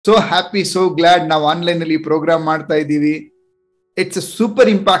So happy, so glad ನಾವು online ಅಲ್ಲಿ program ಮಾಡ್ತಾ ಇದ್ದೀವಿ. It's a super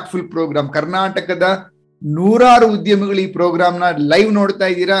impactful program. ಕರ್ನಾಟಕದ ನೂರಾರು ಉದ್ಯಮಿಗಳು ಈ ಪ್ರೋಗ್ರಾಮ್ ನ ಲೈವ್ ನೋಡ್ತಾ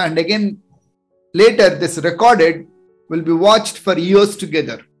ಇದ್ದೀರಾ. And again litre this recorded will be watched for years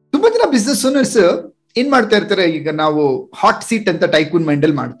together. ತುಂಬಾ ಜನ ಬಿಸ್ನೆಸ್ ಓನರ್ಸ್ ಏನ್ ಮಾಡ್ತಾ ಇರ್ತಾರೆ, ಈಗ ನಾವು ಹಾಟ್ ಸೀಟ್ ಅಂತ ಟೈಕೂನ್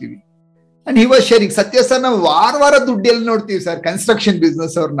ಮೆಂಡಲ್ ಮಾಡ್ತೀವಿ. ಅಂಡ್ ಹಿ ವಾಸ್ ಶೇರಿಂಗ್, ಸತ್ಯ ಸರ್ ನಾವು ವಾರ ದುಡ್ಡು ಎಲ್ಲಿ ನೋಡ್ತೀವಿ ಸರ್, ಕನ್ಸ್ಟ್ರಕ್ಷನ್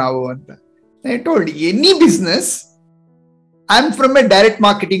ಬಿಸ್ನೆಸ್ ಅವ್ರು ನಾವು ಅಂತ. I told any business, I am from A direct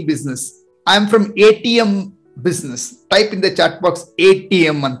marketing business, I am from ATM business. Type in the chat box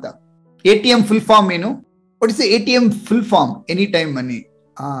ATM anta. ATM full form ಏನು? What is the ATM full form? Anytime money.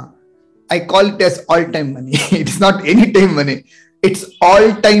 I call it as all time money. It is not anytime money. It's all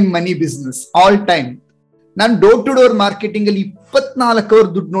time money business. All time. ನಾನು door to door marketing ಅಲ್ಲಿ 24 hour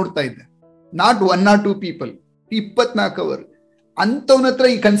ದುಡ್ಡು ನೋಡ್ತಾ ಇದ್ದೆ. Not 1 or 2 people. 24 hour. ಅಂತವನ ಹತ್ರ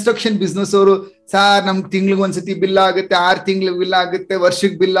ಈ construction business ಅವರು, sir ನಮ್ಗೆ ತಿಂಗ್ಳಿಗೆ ಒಂದ್ಸತಿ ಬಿಲ್ ಆಗುತ್ತೆ, 6 ತಿಂಗ್ಳಿಗೆ ಬಿಲ್ ಆಗುತ್ತೆ,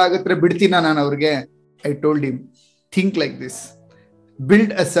 ವರ್ಷಕ್ಕೆ ಬಿಲ್ ಆಗುತ್ತೆ, ಬಿಡ್ತೀನ ನಾನು ಅವ್ರಿಗೆ. I told him, think like this, build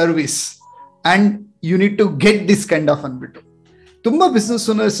a service and you need to get this kind of anbitu. Tumba business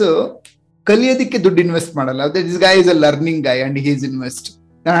owners kaliyadikke ದುಡ್ಡು ಇನ್ವೆಸ್ಟ್ ಮಾಡಲ್ಲ. This guy is a learning guy and he is invest.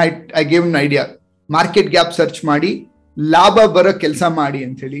 I gave him an idea. Market gap search ಮಾಡಿ ಲಾಭ ಬರೋ ಕೆಲಸ ಮಾಡಿ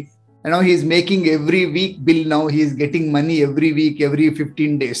ಅಂತ ಹೇಳಿ. And now he is making every week bill. Now he is getting money every week, every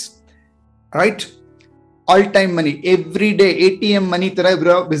 15 days. Right? All time money, every day ATM money ತರ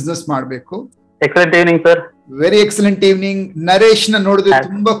business ಮಾಡಬೇಕು. Excellent evening sir. Very excellent evening. Naresh ನ ನೋಡಿದ್ರೆ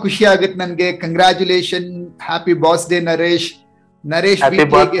ತುಂಬಾ ಖುಷಿ ಆಗುತ್ತೆ ನನಗೆ. Congratulation, happy boss day Naresh. Naresh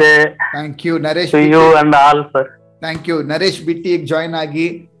thank you. Naresh thank you. Naresh BTA join ಆಗಿ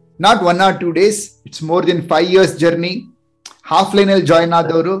not 1 or 2 days, it's more than 5 years journey. Half line ಅಲ್ಲಿ ಜಾಯ್ನ್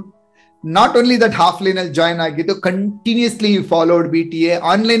ಆದವರು. Not only that half line ಅಲ್ಲಿ ಜಾಯ್ನ್ ಆಗಿದ್ದು, ಕಂಟಿನ್ಯೂಸ್ಲಿ ಫಾಲೋಡ್ BTA.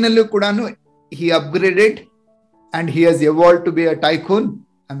 ಆನ್ಲೈನ್ ಅಲ್ಲೂ ಕೂಡ ಹಿ upgraded and he has evolved to be a tycoon.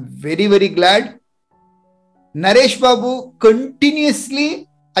 I'm very, very glad. Naresh Babu continuously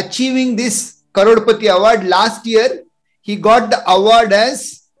achieving this Karodpati award. Last year, he got the award as,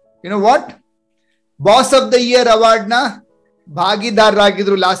 you know what? Boss of the Year award na Bhagidar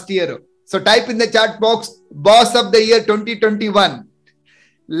Ragidru last year. So type in the chat box, Boss of the Year 2021.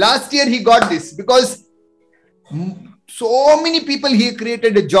 Last year he got this because so many people he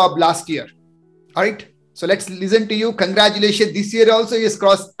created a job last year. All right. So let's listen to you. Congratulations. This year also he has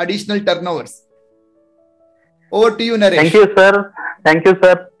crossed additional turnovers. Over to you, Naresh. Thank you, sir. Thank you,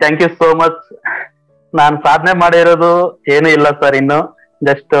 sir. Thank you so much. ನಾನು ಸಾಧನೆ ಮಾಡಿರೋದು ಏನು ಇಲ್ಲ sir, ಇನ್ನು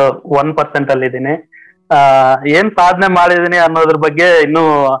just 1% ಅಲ್ಲಿ ಇದ್ದೀನಿ. ಏನ್ ಸಾಧನೆ ಮಾಡಿದೀನಿ ಅನ್ನೋದ್ರ ಬಗ್ಗೆ ಇನ್ನೂ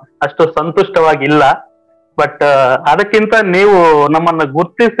ಅಷ್ಟು ಸಂತುಷ್ಟವಾಗಿಲ್ಲ. ಬಟ್ ಅದಕ್ಕಿಂತ ನೀವು ನಮ್ಮನ್ನ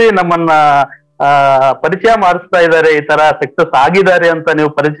ಗುರ್ತಿಸಿ ನಮ್ಮನ್ನ ಪರಿಚಯ ಮಾಡಿಸ್ತಾ ಇದ್ದಾರೆ, ಈ ತರ ಸಕ್ಸಸ್ ಆಗಿದ್ದಾರೆ ಅಂತ ನೀವು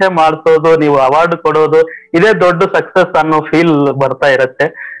ಪರಿಚಯ ಮಾಡಿಸೋದು, ನೀವು ಅವಾರ್ಡ್ ಕೊಡೋದು, ಇದೇ ದೊಡ್ಡ ಸಕ್ಸಸ್ ಅನ್ನೋ ಫೀಲ್ ಬರ್ತಾ ಇರತ್ತೆ.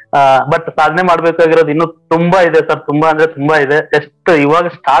 ಬಟ್ ಸಾಧನೆ ಮಾಡ್ಬೇಕಾಗಿರೋದು ಇನ್ನೂ ತುಂಬಾ ಇದೆ ಸರ್, ತುಂಬಾ ಅಂದ್ರೆ ತುಂಬಾ ಇದೆ. ಜಸ್ಟ್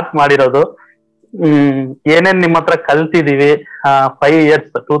ಇವಾಗ ಸ್ಟಾರ್ಟ್ ಮಾಡಿರೋದು. ಏನೇನ್ ನಿಮ್ಮ ಹತ್ರ ಕಲ್ತಿದೀವಿ. 5 years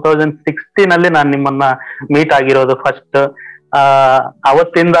 2016 ಅಲ್ಲಿ ನಾನು ನಿಮ್ಮನ್ನ ಮೀಟ್ ಆಗಿರೋದು ಫಸ್ಟ್.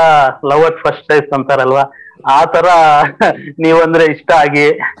 ಅವತ್ತಿಂದ ಲವ್ ಅಟ್ ಫಸ್ಟ್ ಸೈಟ್ ಅಂತಾರಲ್ವಾ, ಆ ತರ ನೀವಂದ್ರೆ ಇಷ್ಟ ಆಗಿ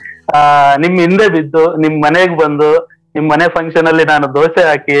ನಿಮ್ ಹಿಂದೆ ಬಿದ್ದು ನಿಮ್ ಮನೆಗ್ ಬಂದು ನಿಮ್ ಮನೆ ಫಂಕ್ಷನ್ ಅಲ್ಲಿ ನಾನು ದೋಸೆ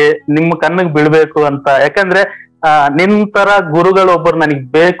ಹಾಕಿ ನಿಮ್ ಕಣ್ಣಿಗೆ ಬೀಳ್ಬೇಕು ಅಂತ. ಯಾಕಂದ್ರೆ ನಿಮ್ ತರ ಗುರುಗಳು ಒಬ್ಬರು ನನಗ್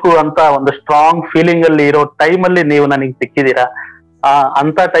ಬೇಕು ಅಂತ ಒಂದು ಸ್ಟ್ರಾಂಗ್ ಫೀಲಿಂಗ್ ಅಲ್ಲಿ ಇರೋ ಟೈಮ್ ಅಲ್ಲಿ ನೀವು ನನಗ್ ಸಿಕ್ಕಿದೀರಾ.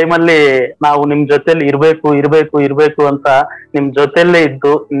 ಅಂತ ಟೈಮಲ್ಲಿ ನಾವು ನಿಮ್ ಜೊತೆಲಿ ಇರ್ಬೇಕು ಅಂತ ನಿಮ್ ಜೊತೆಲ್ಲೇ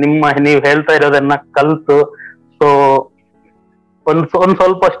ಇದ್ದು ನೀವ್ ಹೇಳ್ತಾ ಇರೋದನ್ನ ಕಲ್ತು ಸೊ ಒಂದ್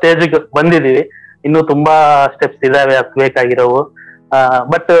ಸ್ವಲ್ಪ ಸ್ಟೇಜಿಗೆ ಬಂದಿದೀವಿ. ಇನ್ನು ತುಂಬಾ ಸ್ಟೆಪ್ಸ್ ಇದಾವೆ ಹತ್ಬೇಕಾಗಿರೋವು.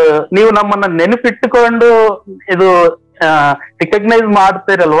 ಬಟ್ ನೀವು ನಮ್ಮನ್ನ ನೆನಪಿಟ್ಟುಕೊಂಡು ಇದು ರಿಕಗ್ನೈಸ್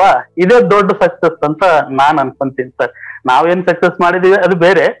ಮಾಡ್ತೀರಲ್ವಾ, ಇದೇ ದೊಡ್ಡ ಸಕ್ಸಸ್ ಅಂತ ನಾನ್ ಅನ್ಕೊಂತೀನಿ ಸರ್. ನಾವೇನ್ ಸಕ್ಸಸ್ ಮಾಡಿದೀವಿ ಅದು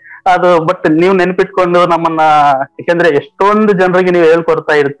ಬೇರೆ, ಅದು ಬಟ್ ನೀವು ನೆನಪಿಟ್ಕೊಂಡು ನಮ್ಮನ್ನ, ಯಾಕಂದ್ರೆ ಎಷ್ಟೊಂದು ಜನರಿಗೆ ನೀವು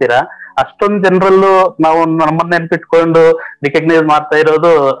ಹೇಳ್ಕೊಡ್ತಾ ಇರ್ತೀರಾ, ಅಷ್ಟೊಂದು ಜನರಲ್ಲೂ ನಾವು ನಮ್ಮನ್ನ ನೆನಪಿಟ್ಕೊಂಡು ರಿಕಗ್ನೈಸ್ ಮಾಡ್ತಾ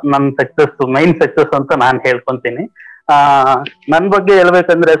ಇರೋದು ನನ್ನ ಸಕ್ಸಸ್, ಮೈನ್ ಸಕ್ಸಸ್ ಅಂತ ನಾನ್ ಹೇಳ್ಕೊಂತೀನಿ. ನನ್ ಬಗ್ಗೆ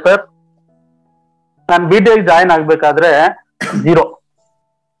ಹೇಳ್ಬೇಕಂದ್ರೆ ಸರ್, ನಾನ್ BTA ಜಾಯಿನ್ ಆಗ್ಬೇಕಾದ್ರೆ 0,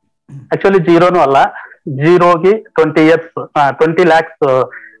 ಆಕ್ಚುಲಿ 0ನೂ ಅಲ್ಲ, 0ಗೆ 20 lakhs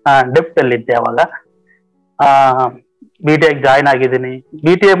ಡೆಪ್ಟ್ ಅಲ್ಲಿ ಇದ್ದೆ ಅವಾಗ. BTA ಜಾಯಿನ್ ಆಗಿದ್ದೀನಿ.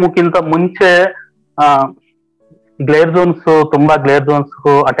 BTA ಮುಕ್ಕಿಂತ ಮುಂಚೆ ಗ್ಲೇರ್ ಝೋನ್ಸ್, ತುಂಬಾ ಗ್ಲೇರ್ ಝೋನ್ಸ್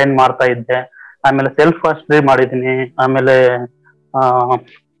ಅಟೆಂಡ್ ಮಾಡ್ತಾ ಇದ್ದೆ. ಆಮೇಲೆ ಸೆಲ್ಫ್ ಮಾಸ್ಟರಿ ಮಾಡಿದ್ದೀನಿ, ಆಮೇಲೆ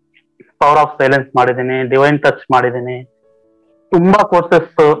ಪವರ್ ಆಫ್ ಸೈಲೆನ್ಸ್ ಮಾಡಿದ್ದೀನಿ, ಡಿವೈನ್ ಟಚ್ ಮಾಡಿದ್ದೀನಿ, ತುಂಬಾ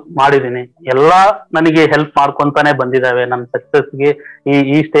ಕೋರ್ಸಸ್ ಮಾಡಿದ್ದೀನಿ. ಎಲ್ಲಾ ನನಗೆ ಹೆಲ್ಪ್ ಮಾಡ್ಕೊಂತಾನೆ ಬಂದಿದ್ದಾವೆ ನನ್ನ ಸಕ್ಸಸ್ಗೆ,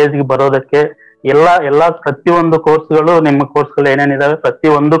 ಈ ಸ್ಟೇಜ್ಗೆ ಬರೋದಕ್ಕೆ. ಎಲ್ಲಾ ಪ್ರತಿಯೊಂದು ಕೋರ್ಸ್ಗಳು, ನಿಮ್ಮ ಕೋರ್ಸ್ಗಳು ಏನೇನಿದಾವೆ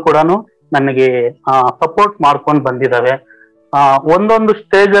ಪ್ರತಿಯೊಂದು ಕೂಡ ನನಗೆ ಸಪೋರ್ಟ್ ಮಾಡ್ಕೊಂಡು ಬಂದಿದ್ದಾವೆ. ಒಂದೊಂದು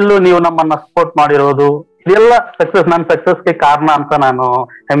ಸ್ಟೇಜ್ ಅಲ್ಲೂ ನೀವು ನಮ್ಮನ್ನ ಸಪೋರ್ಟ್ ಮಾಡಿರೋದು ಇದೆಲ್ಲ ನನ್ನ ಸಕ್ಸಸ್ಗೆ ಕಾರಣ ಅಂತ ನಾನು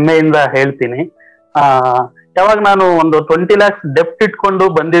ಹೆಮ್ಮೆಯಿಂದ ಹೇಳ್ತೀನಿ. ಯಾವಾಗ ನಾನು ಒಂದು 20 lakhs ಡೆಪ್ಟ್ ಇಟ್ಕೊಂಡು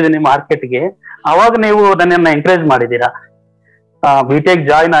ಬಂದಿದ್ದೀನಿ ಮಾರ್ಕೆಟ್ಗೆ, ಅವಾಗ ನೀವು ನನ್ನನ್ನ ಎಂಕರೇಜ್ ಮಾಡಿದ್ದೀರಾ, BTech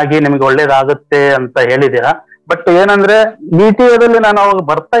ಜಾಯಿನ್ ಆಗಿ ನಿಮ್ಗೆ ಒಳ್ಳೇದಾಗುತ್ತೆ ಅಂತ ಹೇಳಿದ್ದೀರಾ. ಬಟ್ ಏನಂದ್ರೆ BTAದಲ್ಲಿ ನಾನು ಅವಾಗ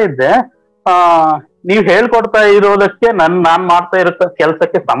ಬರ್ತಾ ಇದ್ದೆ, ನೀವ್ ಹೇಳ್ಕೊಡ್ತಾ ಇರೋದಕ್ಕೆ ನಾನ್ ಮಾಡ್ತಾ ಇರೋ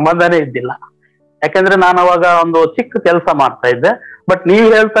ಕೆಲ್ಸಕ್ಕೆ ಸಂಬಂಧನೇ ಇದ್ದಿಲ್ಲ. ಯಾಕಂದ್ರೆ ನಾನು ಅವಾಗ ಒಂದು ಚಿಕ್ಕ ಕೆಲಸ ಮಾಡ್ತಾ ಇದ್ದೆ, ಬಟ್ ನೀವ್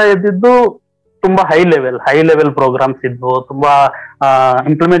ಹೇಳ್ತಾ ಇದ್ದಿದ್ದು ತುಂಬಾ ಹೈ ಲೆವೆಲ್ ಪ್ರೋಗ್ರಾಮ್ಸ್ ಇದ್ವು. ತುಂಬಾ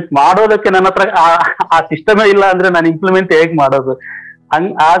ಇಂಪ್ಲಿಮೆಂಟ್ ಮಾಡೋದಕ್ಕೆ ನನ್ನ ಹತ್ರ ಆ ಸಿಸ್ಟಮೇ ಇಲ್ಲ ಅಂದ್ರೆ ನಾನು ಇಂಪ್ಲಿಮೆಂಟ್ ಹೇಗ್ ಮಾಡೋದು,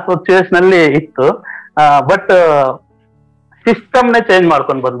 ಆ ಸಿಚುವೇಶನ್ ಅಲ್ಲಿ ಇತ್ತು. ಬಟ್ ಸಿಸ್ಟಮ್ನೇ ಚೇಂಜ್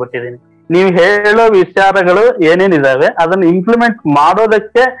ಮಾಡ್ಕೊಂಡು ಬಂದ್ಬಿಟ್ಟಿದೀನಿ. ನೀವು ಹೇಳೋ ವಿಚಾರಗಳು ಏನೇನಿದಾವೆ ಅದನ್ನ ಇಂಪ್ಲಿಮೆಂಟ್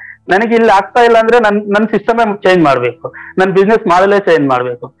ಮಾಡೋದಕ್ಕೆ ನನಗೆ ಇಲ್ಲಿ ಆಗ್ತಾ ಇಲ್ಲ ಅಂದ್ರೆ ನನ್ನ ಸಿಸ್ಟಮೇ ಚೇಂಜ್ ಮಾಡ್ಬೇಕು, ನನ್ನ ಬಿಸ್ನೆಸ್ ಮಾಡಲೇ ಚೇಂಜ್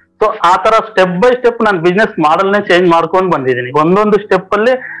ಮಾಡ್ಬೇಕು. ಸೊ ಆ ತರ ಸ್ಟೆಪ್ ಬೈ ಸ್ಟೆಪ್ ನಾನು ಬಿಸ್ನೆಸ್ ಮಾಡಲ್ನೇ ಚೇಂಜ್ ಮಾಡ್ಕೊಂಡು ಬಂದಿದ್ದೀನಿ. ಒಂದೊಂದು ಸ್ಟೆಪ್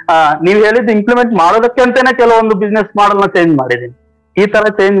ಅಲ್ಲಿ ನೀವು ಹೇಳಿದ್ದು ಇಂಪ್ಲಿಮೆಂಟ್ ಮಾಡೋದಕ್ಕೆ ಅಂತಾನೆ ಕೆಲವೊಂದು ಬಿಸ್ನೆಸ್ ಮಾಡಲ್ನ ಚೇಂಜ್ ಮಾಡಿದ್ದೀನಿ. ಈ ತರ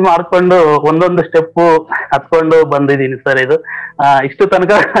ಚೇಂಜ್ ಮಾಡ್ಕೊಂಡು ಒಂದೊಂದು ಸ್ಟೆಪ್ ಹತ್ಕೊಂಡು ಬಂದಿದ್ದೀನಿ ಸರ್. ಇದು ಇಷ್ಟು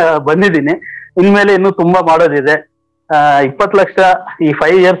ತನಕ ಬಂದಿದ್ದೀನಿ. ಇನ್ಮೇಲೆ ಇನ್ನೂ ತುಂಬಾ ಮಾಡೋದಿದೆ. 20 ಲಕ್ಷ ಈ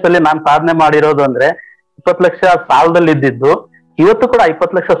 5 years ಅಲ್ಲಿ ನಾನು ಸಾಧನೆ ಮಾಡಿರೋದು ಅಂದ್ರೆ 20 ಲಕ್ಷ ಸಾಲದಲ್ಲಿ ಇದ್ದಿದ್ದು, ಇವತ್ತು ಕೂಡ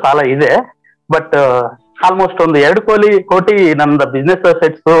 20 ಲಕ್ಷ ಸಾಲ ಇದೆ. ಬಟ್ ಆಲ್ಮೋಸ್ಟ್ ಒಂದು 2 ಕೋಟಿ ನನ್ನ ಬಿಸ್ನೆಸ್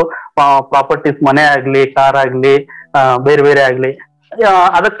ಅಸೆಟ್ಸ್, ಪ್ರಾಪರ್ಟೀಸ್, ಮನೆ ಆಗ್ಲಿ, ಕಾರ್ ಆಗ್ಲಿ, ಬೇರೆ ಬೇರೆ ಆಗ್ಲಿ,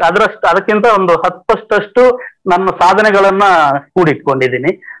 ಅದಕ್ಕಿಂತ ಒಂದು 10% ನನ್ನ ಸಾಧನೆಗಳನ್ನ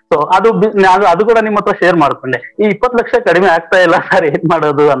ಕೂಡಿಟ್ಕೊಂಡಿದ್ದೀನಿ. ಸೊ ಅದು ಕೂಡ ನಿಮ್ಮ ಹತ್ರ ಶೇರ್ ಮಾಡ್ಕೊಂಡೆ. ಈ 20 ಲಕ್ಷ ಕಡಿಮೆ ಆಗ್ತಾ ಇಲ್ಲ ಸರ್, ಏನ್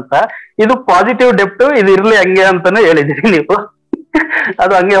ಮಾಡೋದು ಅಂತ. ಇದು ಪಾಸಿಟಿವ್ ಡೆಪ್ಟ್, ಇದು ಇರ್ಲಿ ಹಂಗೆ ಅಂತಾನೆ ಹೇಳಿದೀನಿ ನೀವು.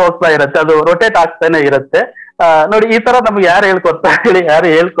 ಅದು ಹಂಗೆ ಹೋಗ್ತಾ ಇರತ್ತೆ, ಅದು ರೊಟೇಟ್ ಆಗ್ತಾನೆ ಇರುತ್ತೆ. ನೋಡಿ, ಈ ತರ ನಮ್ಗೆ ಯಾರು ಹೇಳ್ಕೊಡ್ತಾ ಹೇಳಿ, ಯಾರು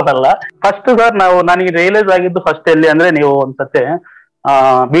ಹೇಳ್ಕೊಡಲ್ಲ. ಫಸ್ಟ್ ಸರ್ ನನಗೆ ರಿಯಲೈಸ್ ಆಗಿದ್ದು ಫಸ್ಟ್ ಎಲ್ಲಿ ಅಂದ್ರೆ, ನೀವು ಒಂದ್ಸತಿ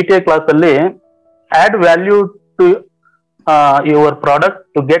BTA ಕ್ಲಾಸ್ ಅಲ್ಲಿ add value to your product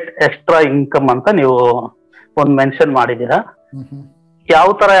to get extra income ಅಂತ ನೀವು ಒಂದ್ ಮೆನ್ಷನ್ ಮಾಡಿದೀರಾ. ಯಾವ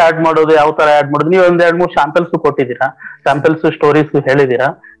ತರ ಆಡ್ ಮಾಡೋದು ನೀವು ಒಂದ್ 2-3 ಸ್ಯಾಂಪಲ್ಸ್ ಕೊಟ್ಟಿದ್ದೀರಾ, ಸ್ಯಾಂಪಲ್ಸ್ ಸ್ಟೋರೀಸ್ ಹೇಳಿದೀರಾ.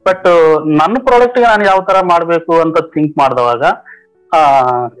 ಬಟ್ ನನ್ನ ಪ್ರಾಡಕ್ಟ್ ನಾನು ಯಾವ ತರ ಮಾಡ್ಬೇಕು ಅಂತ ಥಿಂಕ್ ಮಾಡಿದವಾಗ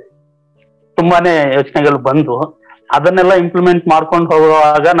ತುಂಬಾನೇ ಯೋಚನೆಗಳು ಬಂದು, ಅದನ್ನೆಲ್ಲ ಇಂಪ್ಲಿಮೆಂಟ್ ಮಾಡ್ಕೊಂಡು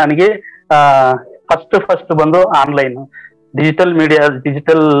ಹೋಗುವಾಗ ನನಗೆ ಫಸ್ಟ್ ಬಂದು ಆನ್ಲೈನ್ ಡಿಜಿಟಲ್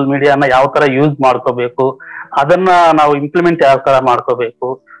ಮೀಡಿಯಾನ ಯಾವ ತರ ಯೂಸ್ ಮಾಡ್ಕೋಬೇಕು, ಅದನ್ನ ನಾವು ಇಂಪ್ಲಿಮೆಂಟ್ ಯಾವ ತರ ಮಾಡ್ಕೋಬೇಕು,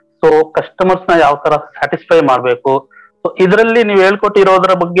 ಸೊ ಕಸ್ಟಮರ್ಸ್ ನ ಯಾವ ತರ ಸ್ಯಾಟಿಸ್ಫೈ ಮಾಡ್ಬೇಕು. ಸೊ ಇದರಲ್ಲಿ ನೀವು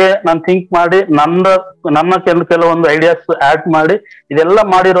ಹೇಳ್ಕೊಟ್ಟಿರೋದ್ರ ಬಗ್ಗೆ ನಾನು ಥಿಂಕ್ ಮಾಡಿ ನನ್ನ ಕೆಲವೊಂದು ಐಡಿಯಾಸ್ ಆಡ್ ಮಾಡಿ ಇದೆಲ್ಲ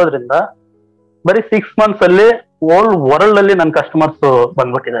ಮಾಡಿರೋದ್ರಿಂದ ಬರೀ 6 months ಅಲ್ಲಿ ಹೋಲ್ ವರ್ಲ್ಡ್ ಅಲ್ಲಿ ನನ್ನ ಕಸ್ಟಮರ್ಸ್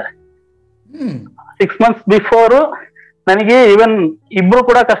ಬಂದ್ಬಿಟ್ಟಿದ್ದಾರೆ. 6 months ಬಿಫೋರ್ ನನಗೆ ಈವನ್ ಇಬ್ರು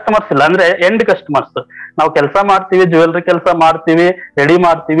ಕೂಡ ಕಸ್ಟಮರ್ಸ್ ಇಲ್ಲ, ಅಂದ್ರೆ ಎಂಡ್ ಕಸ್ಟಮರ್ಸ್. ನಾವು ಕೆಲಸ ಮಾಡ್ತೀವಿ, ಜ್ಯುವೆಲ್ರಿ ಕೆಲಸ ಮಾಡ್ತೀವಿ, ರೆಡಿ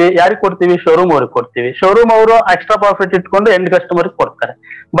ಮಾಡ್ತೀವಿ, ಯಾರಿಗೆ ಕೊಡ್ತೀವಿ? ಶೋರೂಮ್ ಅವ್ರಿಗೆ ಕೊಡ್ತೀವಿ. ಶೋರೂಮ್ ಅವರು ಎಕ್ಸ್ಟ್ರಾ ಪ್ರಾಫಿಟ್ ಇಟ್ಕೊಂಡು ಎಂಡ್ ಕಸ್ಟಮರ್ ಕೊಡ್ತಾರೆ.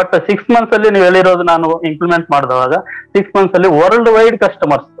 ಬಟ್ 6 months ಅಲ್ಲಿ ನೀವು ಹೇಳಿರೋದು ನಾನು ಇಂಪ್ಲಿಮೆಂಟ್ ಮಾಡಿದವಾಗ 6 months ಅಲ್ಲಿ ವರ್ಲ್ಡ್ ವೈಡ್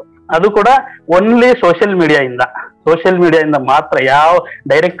ಕಸ್ಟಮರ್ಸ್, ಅದು ಕೂಡ ಓನ್ಲಿ ಸೋಷಿಯಲ್ ಮೀಡಿಯಾದಿಂದ ಮಾತ್ರ, ಯಾವ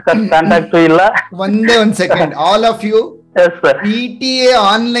ಡೈರೆಕ್ಟ್ ಕಾಂಟ್ಯಾಕ್ಟ್ ಇಲ್ಲ. ಒಂದ್ second, all of you, BTA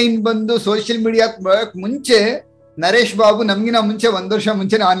online ಬಂದು ಸೋಷಿಯಲ್ ಮೀಡಿಯಾ ಮುಂಚೆ ನರೇಶ್ ಬಾಬು ನಮ್ಗಿನ ಮುಂಚೆ 1 ವರ್ಷ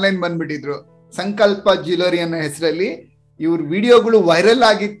ಮುಂಚೆನೆ ಆನ್ಲೈನ್ ಬಂದ್ಬಿಟ್ಟಿದ್ರು. ಸಂಕಲ್ಪ ಜ್ಯುವೆಲರಿ ಅನ್ನೋ ಹೆಸರಲ್ಲಿ ಇವ್ರ ವಿಡಿಯೋಗಳು ವೈರಲ್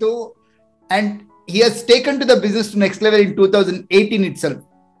ಆಗಿತ್ತು. And he has taken to the business to next level in 2018 itself.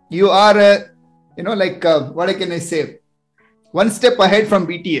 You are like what I can say, one step ahead from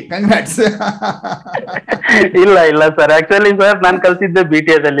BTA. Congrats. ಇಲ್ಲ ಸರ್, ಆಕ್ಚುಲಿ ಸರ್ ನಾನು ಕಲ್ತಿದ್ದೆ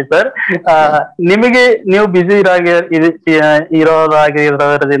BTA ದಲ್ಲಿ sir. ನಿಮಗೆ ನೀವು ಬಿಸಿ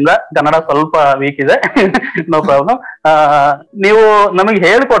ಇರೋದ್ರಿಂದ ಕನ್ನಡ ಸ್ವಲ್ಪ weak ಇದೆ, no problem. ನೀವು ನಮಗೆ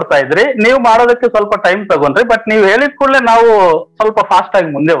ಹೇಳ್ಕೊಡ್ತಾ ಇದ್ರಿ, ನೀವು ಮಾಡೋದಕ್ಕೆ ಸ್ವಲ್ಪ ಟೈಮ್ ತಗೊಂಡ್ರಿ. ಬಟ್ ನೀವು ಹೇಳಿದ ಕೂಡಲೇ ನಾವು ಸ್ವಲ್ಪ ಫಾಸ್ಟ್ ಆಗಿ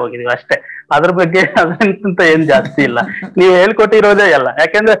ಮುಂದೆ ಹೋಗಿದೀವಿ ಅಷ್ಟೇ. ಅದ್ರ ಬಗ್ಗೆ ಅದಂತ ಏನ್ ಜಾಸ್ತಿ ಇಲ್ಲ, ನೀವು ಹೇಳ್ಕೊಟ್ಟಿರೋದೇ ಎಲ್ಲ.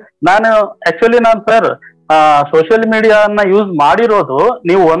 ಯಾಕೆಂದ್ರೆ ನಾನು ಸರ್ ಸೋಷಿಯಲ್ ಮೀಡಿಯಾನ ಯೂಸ್ ಮಾಡಿರೋದು,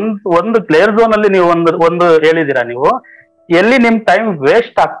 ನೀವು ಒಂದು ಕ್ಲಿಯರ್ ಝೋನ್ ಅಲ್ಲಿ ನೀವು ಒಂದು ಹೇಳಿದೀರಾ, ನೀವು ಎಲ್ಲಿ ನಿಮ್ ಟೈಮ್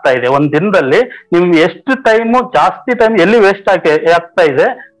ವೇಸ್ಟ್ ಆಗ್ತಾ ಇದೆ ಒಂದ್ ದಿನದಲ್ಲಿ, ನಿಮ್ ಎಷ್ಟು ಜಾಸ್ತಿ ಟೈಮ್ ಎಲ್ಲಿ ವೇಸ್ಟ್ ಆಗ್ತಾ ಇದೆ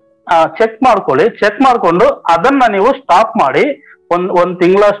ಚೆಕ್ ಮಾಡ್ಕೊಳ್ಳಿ. ಚೆಕ್ ಮಾಡ್ಕೊಂಡು ಅದನ್ನ ನೀವು ಸ್ಟಾಪ್ ಮಾಡಿ ಒಂದ್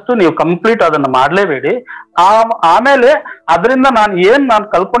ತಿಂಗಳಷ್ಟು ನೀವು ಕಂಪ್ಲೀಟ್ ಅದನ್ನ ಮಾಡ್ಲೇಬೇಡಿ. ಆಮೇಲೆ ಅದರಿಂದ ನಾನು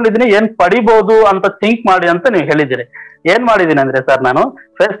ಕಲ್ಕೊಂಡಿದೀನಿ, ಏನ್ ಪಡಿಬಹುದು ಅಂತ ಥಿಂಕ್ ಮಾಡಿ ಅಂತ ನೀವು ಹೇಳಿದಿರಿ. ಏನ್ ಮಾಡಿದೀನಿ ಅಂದ್ರೆ ಸರ್, ನಾನು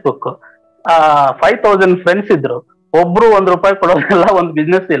ಫೇಸ್ಬುಕ್ 5000 ಫ್ರೆಂಡ್ಸ್ ಇದ್ರು, ಒಬ್ರು ₹1 ಕೊಡೋದಿಲ್ಲ, ಒಂದು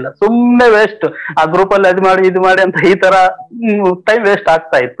ಬಿಸ್ನೆಸ್ ಇಲ್ಲ, ಸುಮ್ನೆ ವೇಸ್ಟ್. ಆ ಗ್ರೂಪ್ ಅಲ್ಲಿ ಇದು ಮಾಡಿ ಅಂತ ಈ ತರ ಟೈಮ್ ವೇಸ್ಟ್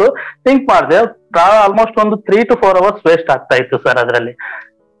ಆಗ್ತಾ ಇತ್ತು. ಥಿಂಕ್ ಮಾಡಿದೆ, ಆಲ್ಮೋಸ್ಟ್ ಒಂದು 3 to 4 hours ವೇಸ್ಟ್ ಆಗ್ತಾ ಇತ್ತು ಸರ್ ಅದರಲ್ಲಿ.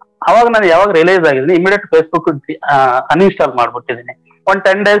 ಅವಾಗ ನಾನು ಯಾವಾಗ ರಿಯಲೈಸ್ ಆಗಿದ್ದೀನಿ, ಇಮಿಡಿಯೇಟ್ ಫೇಸ್ಬುಕ್ ಅನ್ಇನ್ಸ್ಟಾಲ್ ಮಾಡ್ಬಿಟ್ಟಿದ್ದೀನಿ.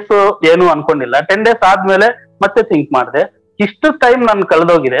 10 days ಏನು ಅನ್ಕೊಂಡಿಲ್ಲ. 10 days ಆದ್ಮೇಲೆ ಮತ್ತೆ ಥಿಂಕ್ ಮಾಡಿದೆ, ಇಷ್ಟು ಟೈಮ್ ನಾನು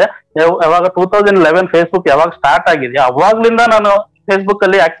ಕಳೆದೋಗಿದೆ. ಯಾವಾಗ 2011 ಫೇಸ್ಬುಕ್ ಯಾವಾಗ ಸ್ಟಾರ್ಟ್ ಆಗಿದೆ ಅವಾಗ್ಲಿಂದ ನಾನು ಫೇಸ್ಬುಕ್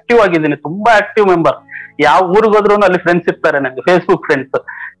ಅಲ್ಲಿ ಆಕ್ಟಿವ್ ಆಗಿದ್ದೀನಿ, ತುಂಬಾ ಆಕ್ಟಿವ್ ಮೆಂಬರ್. ಯಾವ ಊರಿಗೆ ಹೋದ್ರು ಅಲ್ಲಿ ಫ್ರೆಂಡ್ಸ್ ಇರ್ತಾರೆ ನಂಗೆ, ಫೇಸ್ಬುಕ್ ಫ್ರೆಂಡ್ಸ್.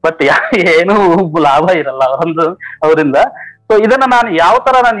 ಬಟ್ ಏನು ಲಾಭ ಇರಲ್ಲ ಅವರಿಂದ. ಸೊ ಇದನ್ನ ನಾನು ಯಾವ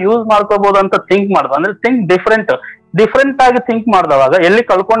ತರ ನಾನು ಯೂಸ್ ಮಾಡ್ಕೋಬಹುದು ಅಂತ ಥಿಂಕ್ ಮಾಡ್ದೆ. ಅಂದ್ರೆ ಡಿಫ್ರೆಂಟ್ ಆಗಿ ಥಿಂಕ್ ಮಾಡಿದವಾಗ ಎಲ್ಲಿ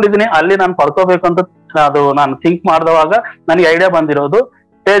ಕಳ್ಕೊಂಡಿದೀನಿ ಅಲ್ಲಿ ನಾನು ಪಡ್ಕೋಬೇಕು ಅಂತ ಅದು ನಾನು ಥಿಂಕ್ ಮಾಡಿದವಾಗ ನನಗೆ ಐಡಿಯಾ ಬಂದಿರೋದು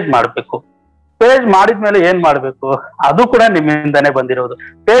ಪೇಜ್ ಮಾಡ್ಬೇಕು. ಪೇಜ್ ಮಾಡಿದ್ಮೇಲೆ ಏನ್ ಮಾಡ್ಬೇಕು ಅದು ಕೂಡ ನಿಮ್ಮಿಂದಾನೇ ಬಂದಿರೋದು.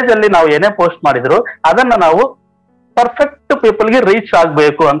 ಪೇಜ್ ಅಲ್ಲಿ ನಾವು ಏನೇ ಪೋಸ್ಟ್ ಮಾಡಿದ್ರು ಅದನ್ನ ನಾವು ಪರ್ಫೆಕ್ಟ್ ಪೀಪಲ್ಗೆ ರೀಚ್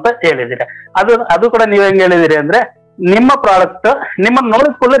ಆಗ್ಬೇಕು ಅಂತ ಹೇಳಿದಿರಿ. ಅದು ಕೂಡ ನೀವ್ ಹೆಂಗ್ ಹೇಳಿದಿರಿ ಅಂದ್ರೆ ನಿಮ್ಮ ಪ್ರಾಡಕ್ಟ್ ನಿಮ್ಮನ್ನ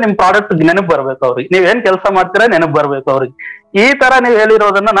ನೋಡಿದ ಕೂಡಲೇ ನಿಮ್ ಪ್ರಾಡಕ್ಟ್ ನೆನಪು ಬರ್ಬೇಕು ಅವ್ರಿಗೆ, ನೀವ್ ಏನ್ ಕೆಲಸ ಮಾಡ್ತೀರಾ ನೆನಪು ಬರ್ಬೇಕು ಅವ್ರಿಗೆ. ಈ ತರ ನೀವ್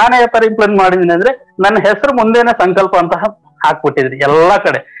ಹೇಳಿರೋದನ್ನ ನಾನೇ ಯಾವ ತರ ಇಂಪ್ಲಿಮೆಂಟ್ ಮಾಡಿದೀನಿ ಅಂದ್ರೆ ನನ್ನ ಹೆಸರು ಮುಂದೆನೆ ಸಂಕಲ್ಪ ಅಂತ ಹಾಕ್ಬಿಟ್ಟಿದ್ರಿ. ಎಲ್ಲಾ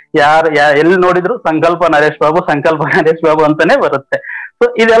ಕಡೆ ಎಲ್ಲಿ ನೋಡಿದ್ರು ಸಂಕಲ್ಪ ನರೇಶ್ ಬಾಬು ಅಂತಾನೆ ಬರುತ್ತೆ. ಸೊ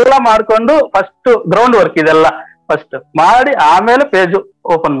ಇದೆಲ್ಲ ಮಾಡ್ಕೊಂಡು ಫಸ್ಟ್ ಗ್ರೌಂಡ್ ವರ್ಕ್ ಇದೆಲ್ಲ ಫಸ್ಟ್ ಮಾಡಿ ಆಮೇಲೆ ಪೇಜ್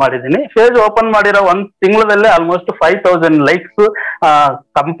ಓಪನ್ ಮಾಡಿದೀನಿ. ಪೇಜ್ ಓಪನ್ ಮಾಡಿರೋ 1 ತಿಂಗಳಲ್ಲೇ ಆಲ್ಮೋಸ್ಟ್ 5000 ಲೈಕ್ಸ್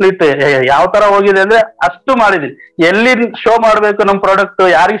ಕಂಪ್ಲೀಟ್. ಯಾವ ತರ ಹೋಗಿದೆ ಅಂದ್ರೆ ಅಷ್ಟು ಮಾಡಿದೀನಿ. ಎಲ್ಲಿ ಶೋ ಮಾಡ್ಬೇಕು ನಮ್ ಪ್ರಾಡಕ್ಟ್,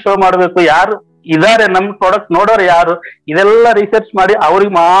 ಯಾರಿಗೆ ಶೋ ಮಾಡ್ಬೇಕು, ಯಾರು ಇದಾರೆ ನಮ್ ಪ್ರಾಡಕ್ಟ್ ನೋಡೋರು ಯಾರು, ಇದೆಲ್ಲ ರಿಸರ್ಚ್ ಮಾಡಿ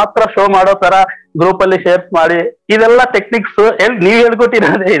ಅವ್ರಿಗೆ ಮಾತ್ರ ಶೋ ಮಾಡೋ ತರ ಗ್ರೂಪ್ ಅಲ್ಲಿ ಶೇರ್ ಮಾಡಿ, ಇದೆಲ್ಲ ಟೆಕ್ನಿಕ್ಸ್ ನೀವ್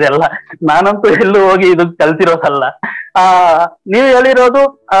ಹೇಳ್ಕೊಟ್ಟಿರೋದೇ ಇದೆಲ್ಲ. ನಾನಂತೂ ಎಲ್ಲೂ ಹೋಗಿ ಇದು ಕಲ್ತಿರೋದಲ್ಲ. ನೀವ್ ಹೇಳಿರೋದು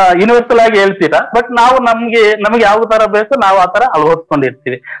ಯೂನಿವರ್ಸಲ್ ಆಗಿ ಹೇಳ್ತೀರಾ, ಬಟ್ ನಾವು ನಮ್ಗೆ ಯಾವ ತರ ಬೇಕು ನಾವು ಆ ತರ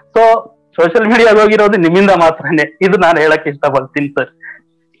ಅಳವಡಿಸ್ಕೊಂಡಿರ್ತೀವಿ. ಸೊ ಸೋಷಿಯಲ್ ಮೀಡಿಯಾಗ ಹೋಗಿರೋದು ನಿಮ್ಮಿಂದ ಮಾತ್ರನೇ, ಇದು ನಾನು ಹೇಳಕ್ ಇಷ್ಟಪಡ್ತೀನಿ ಸರ್.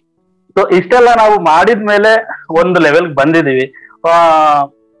 ಸೊ ಇಷ್ಟೆಲ್ಲ ನಾವು ಮಾಡಿದ್ಮೇಲೆ ಒಂದು ಲೆವೆಲ್ಗೆ ಬಂದಿದೀವಿ.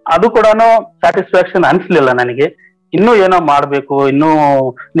 ಅದು ಕೂಡ ಸ್ಯಾಟಿಸ್ಫ್ಯಾಕ್ಷನ್ ಅನ್ಸ್ಲಿಲ್ಲ ನನಗೆ. ಇನ್ನೂ ಏನೋ ಮಾಡ್ಬೇಕು, ಇನ್ನೂ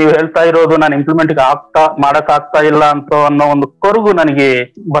ನೀವು ಹೇಳ್ತಾ ಇರೋದು ನಾನು ಇಂಪ್ಲಿಮೆಂಟ್ ಮಾಡಕ್ ಆಗ್ತಾ ಇಲ್ಲ ಅಂತ ಅನ್ನೋ ಒಂದು ಕೊರಗು ನನಗೆ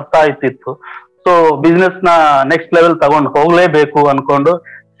ಬರ್ತಾ ಇತ್ತಿತ್ತು. ಸೊ ಬಿಸ್ನೆಸ್ ನ ನೆಕ್ಸ್ಟ್ ಲೆವೆಲ್ ತಗೊಂಡು ಹೋಗ್ಲೇಬೇಕು ಅನ್ಕೊಂಡು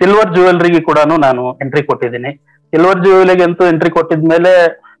ಸಿಲ್ವರ್ ಜ್ಯುವೆಲ್ರಿಗೆ ಕೂಡ ನಾನು ಎಂಟ್ರಿ ಕೊಟ್ಟಿದ್ದೀನಿ. ಸಿಲ್ವರ್ ಜ್ಯುವೆಲ್ರಿಗೆ ಅಂತೂ entry ಕೊಟ್ಟಿದ್ಮೇಲೆ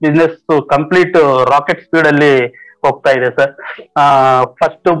business complete rocket speed ಅಲ್ಲಿ ಹೋಗ್ತಾ ಇದೆ ಸರ್.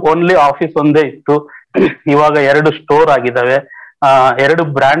 ಫಸ್ಟ್ ಓನ್ಲಿ ಆಫೀಸ್ ಒಂದೇ ಇತ್ತು, ಇವಾಗ 2 ಸ್ಟೋರ್ ಆಗಿದಾವೆ, 2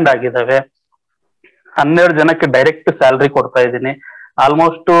 ಬ್ರ್ಯಾಂಡ್ ಆಗಿದಾವೆ, 12 ಜನಕ್ಕೆ ಡೈರೆಕ್ಟ್ ಸ್ಯಾಲ್ರಿ ಕೊಡ್ತಾ ಇದ್ದೀನಿ.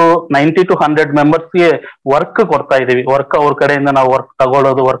 ಆಲ್ಮೋಸ್ಟ್ 90 to 100 ಮೆಂಬರ್ಸ್ಗೆ ವರ್ಕ್ ಕೊಡ್ತಾ ಇದೀವಿ. ವರ್ಕ್ ಅವ್ರ ಕಡೆಯಿಂದ ನಾವು ವರ್ಕ್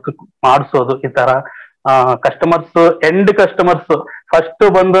ತಗೊಳ್ಳೋದು, ವರ್ಕ್ ಮಾಡಿಸೋದು, ಈ ತರ ಎಂಡ್ ಕಸ್ಟಮರ್ಸ್ ಫಸ್ಟ್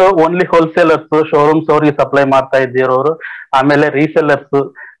ಬಂದು ಓನ್ಲಿ ಹೋಲ್ಸೇಲರ್ಸ್, ಶೋರೂಮ್ಸ್ ಅವ್ರಿಗೆ ಸಪ್ಲೈ ಮಾಡ್ತಾ ಇದ್ದೀರೋರು, ಆಮೇಲೆ ರೀಸೆಲ್ಲರ್ಸ್,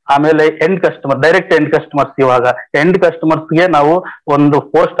 ಆಮೇಲೆ ಡೈರೆಕ್ಟ್ ಎಂಡ್ ಕಸ್ಟಮರ್ಸ್. ಇವಾಗ ಎಂಡ್ ಕಸ್ಟಮರ್ಸ್ಗೆ ನಾವು ಒಂದು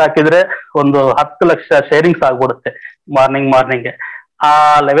ಪೋಸ್ಟ್ ಹಾಕಿದ್ರೆ ಒಂದು 10 ಲಕ್ಷ ಶೇರಿಂಗ್ಸ್ ಆಗ್ಬಿಡುತ್ತೆ ಮಾರ್ನಿಂಗ್ಗೆ. ಆ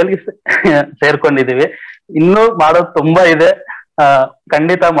ಲೆವೆಲ್ಗೆ ಸೇರ್ಕೊಂಡಿದೀವಿ. ಇನ್ನೂ ಮಾಡೋದು ತುಂಬಾ ಇದೆ.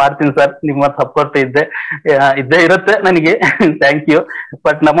 ಖಂಡಿತ ಮಾಡ್ತೀನಿ ಸರ್, ನಿಮ್ಮ ಸಪೋರ್ಟ್ ಇದ್ದೇ ಇರುತ್ತೆ ನನಗೆ. Thank you.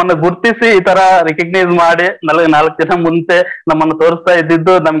 ಬಟ್ ನಮ್ಮನ್ನ ಗುರ್ತಿಸಿ ಈ ತರ ರಿಕಗ್ನೈಸ್ ಮಾಡಿ 4 ದಿನ ಮುಂಚೆ ನಮ್ಮನ್ನು ತೋರಿಸ್ತಾ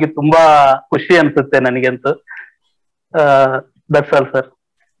ಇದ್ದಿದ್ದು ನಮ್ಗೆ ತುಂಬಾ ಖುಷಿ ಅನ್ಸುತ್ತೆ ನನಗಂತೂ. That's all sir.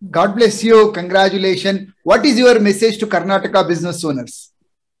 God bless you. Congratulations. What is your message to Karnataka business owners?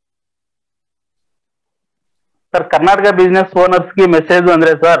 Sir, Karnataka business ಓನರ್ಸ್ಗೆ message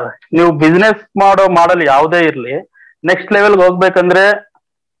ಅಂದ್ರೆ ಸರ್, ನೀವು ಬಿಸ್ನೆಸ್ ಮಾಡಲ್ ಯಾವುದೇ ಇರ್ಲಿ, ನೆಕ್ಸ್ಟ್ ಲೆವೆಲ್ಗೆ ಹೋಗ್ಬೇಕಂದ್ರೆ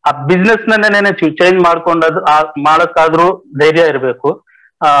ಆ ಬಿಸ್ನೆಸ್ ನನ್ನೇ ಚೇಂಜ್ ಮಾಡಕ್ಕಾದ್ರೂ ಧೈರ್ಯ ಇರಬೇಕು,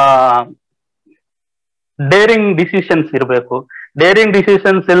 ಡೇರಿಂಗ್ ಡಿಸಿಷನ್ಸ್ ಇರಬೇಕು. ಡೇರಿಂಗ್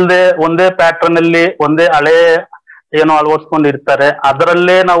ಡಿಸಿಷನ್ಸ್ ಇಲ್ಲದೆ ಒಂದೇ ಪ್ಯಾಟರ್ನ್ ಅಲ್ಲಿ ಒಂದೇ ಹಳೆ ಏನೋ ಅಳವಡಿಸ್ಕೊಂಡಿರ್ತಾರೆ,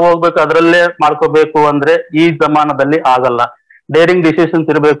 ಅದರಲ್ಲೇ ನಾವು ಹೋಗ್ಬೇಕು, ಅದರಲ್ಲೇ ಮಾಡ್ಕೋಬೇಕು ಅಂದ್ರೆ ಈ ಜಮಾನದಲ್ಲಿ ಆಗಲ್ಲ. ಡೇರಿಂಗ್ ಡಿಸಿಷನ್ಸ್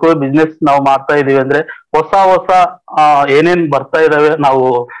ಇರಬೇಕು. ಬಿಸ್ನೆಸ್ ನಾವು ಮಾಡ್ತಾ ಇದೀವಿ ಅಂದ್ರೆ ಹೊಸ ಏನೇನ್ ಬರ್ತಾ ಇದಾವೆ ನಾವು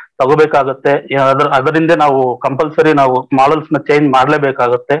ತಗೋಬೇಕಾಗತ್ತೆ. ಅದರಿಂದ ನಾವು ಕಂಪಲ್ಸರಿ ನಾವು ಮಾಡಲ್ಸ್ ನ ಚೇಂಜ್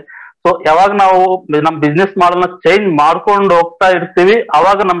ಮಾಡ್ಲೇಬೇಕಾಗತ್ತೆ. ಸೊ ಯಾವಾಗ ನಾವು ನಮ್ ಬಿಸ್ನೆಸ್ ಮಾಡಲ್ ನ ಚೇಂಜ್ ಮಾಡ್ಕೊಂಡು ಹೋಗ್ತಾ ಇರ್ತೀವಿ,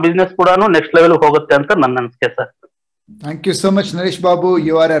 ಅವಾಗ ನಮ್ ಬಿಸ್ನೆಸ್ ಕೂಡ ನೆಕ್ಸ್ಟ್ ಲೆವೆಲ್ ಹೋಗುತ್ತೆ ಅಂತ ನನ್ನ ಅನಿಸಿಕೆ sir. Thank you so much Naresh Babu.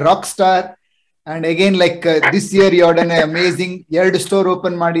 You are A rock star. And again like this year you are done amazing. 2 store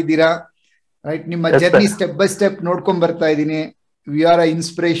open ಮಾಡಿದ್ದೀರಾ, ರೈಟ್? ನಿಮ್ಮ ಜರ್ನಿ ಸ್ಟೆಪ್ ಬೈ ಸ್ಟೆಪ್ ನೋಡ್ಕೊಂಡ್ ಬರ್ತಾ ಇದ್ದೀನಿ. We are a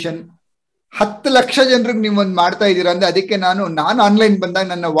inspiration. 10 lakh ಜನರಿಗೆ ನೀವು ಒಂದು ಮಾಡ್ತಾ ಇದ್ದೀರಾ ಅಂದ್ರೆ ಅದಕ್ಕೆ ನಾನು ಆನ್ಲೈನ್ ಬಂದಾಗ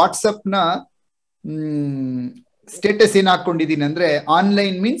ನನ್ನ ವಾಟ್ಸಪ್ ನ ಸ್ಟೇಟಸ್ ಏನ್ ಹಾಕೊಂಡಿದ್ದೀನಿ ಅಂದ್ರೆ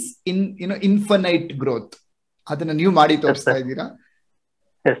ಆನ್ಲೈನ್ ಮೀನ್ಸ್ ಇನ್ಫಿನೈಟ್ ಗ್ರೋತ್. ಅದನ್ನ ನೀವು ಮಾಡಿ ತೋರಿಸ್ತಾ ಇದ್ದೀರಾ.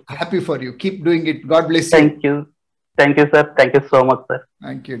 Happy for you. Keep doing it. God bless you. Thank you sir. Thank you so much sir.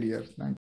 Thank you dear.